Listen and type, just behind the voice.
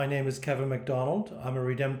My name is Kevin McDonald. I'm a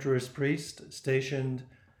Redemptorist priest stationed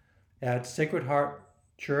at Sacred Heart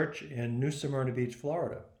Church in New Smyrna Beach,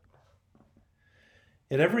 Florida.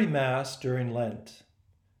 At every Mass during Lent,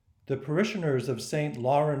 the parishioners of St.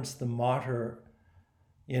 Lawrence the Martyr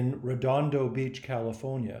in Redondo Beach,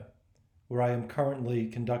 California, where I am currently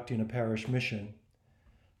conducting a parish mission,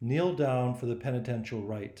 kneel down for the Penitential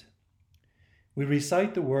Rite. We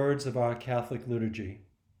recite the words of our Catholic liturgy.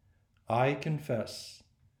 I confess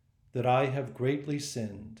that I have greatly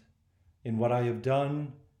sinned in what I have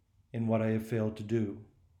done, in what I have failed to do.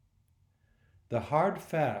 The hard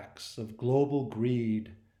facts of global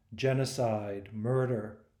greed, genocide,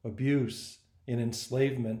 murder, abuse, and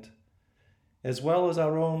enslavement, as well as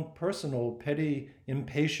our own personal petty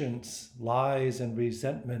impatience, lies, and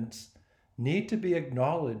resentments, need to be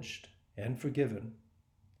acknowledged and forgiven.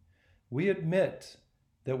 We admit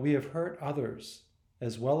that we have hurt others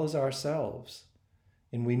as well as ourselves,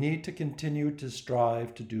 and we need to continue to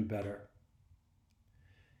strive to do better.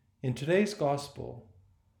 In today's gospel,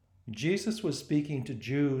 Jesus was speaking to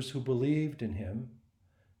Jews who believed in him,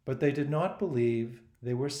 but they did not believe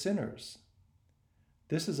they were sinners.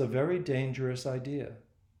 This is a very dangerous idea.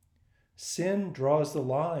 Sin draws the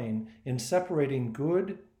line in separating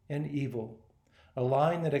good and evil, a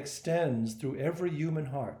line that extends through every human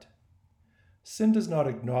heart. Sin does not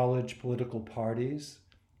acknowledge political parties,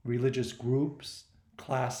 religious groups,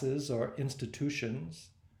 classes, or institutions.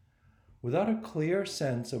 Without a clear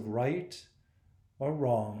sense of right or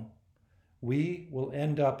wrong, we will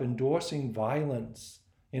end up endorsing violence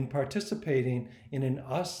and participating in an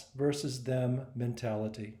us versus them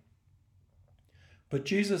mentality. But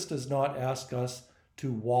Jesus does not ask us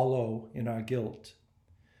to wallow in our guilt.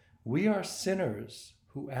 We are sinners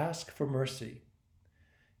who ask for mercy.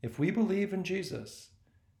 If we believe in Jesus,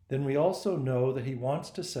 then we also know that he wants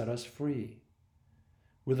to set us free.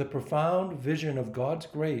 With a profound vision of God's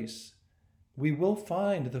grace, we will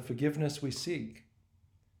find the forgiveness we seek.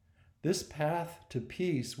 This path to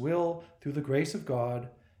peace will, through the grace of God,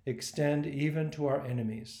 extend even to our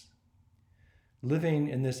enemies. Living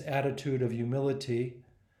in this attitude of humility,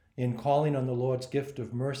 in calling on the Lord's gift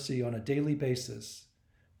of mercy on a daily basis,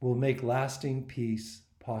 will make lasting peace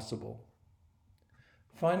possible.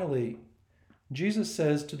 Finally, Jesus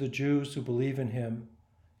says to the Jews who believe in him,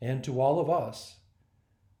 and to all of us,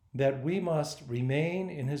 that we must remain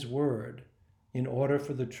in his word in order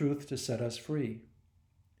for the truth to set us free.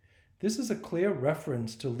 This is a clear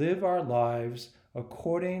reference to live our lives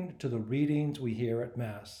according to the readings we hear at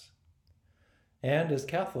Mass. And as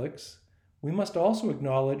Catholics, we must also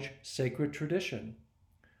acknowledge sacred tradition,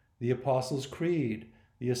 the Apostles' Creed,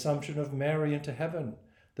 the Assumption of Mary into heaven,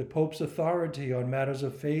 the Pope's authority on matters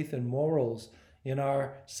of faith and morals in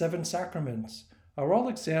our 7 sacraments are all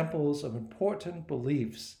examples of important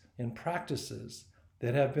beliefs and practices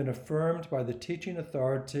that have been affirmed by the teaching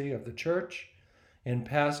authority of the Church and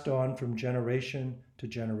passed on from generation to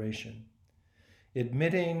generation.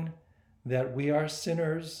 Admitting that we are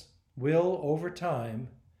sinners will, over time,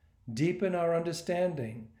 deepen our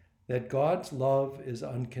understanding that God's love is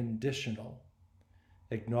unconditional.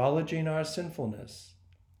 Acknowledging our sinfulness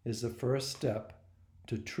is the first step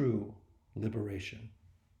to true liberation.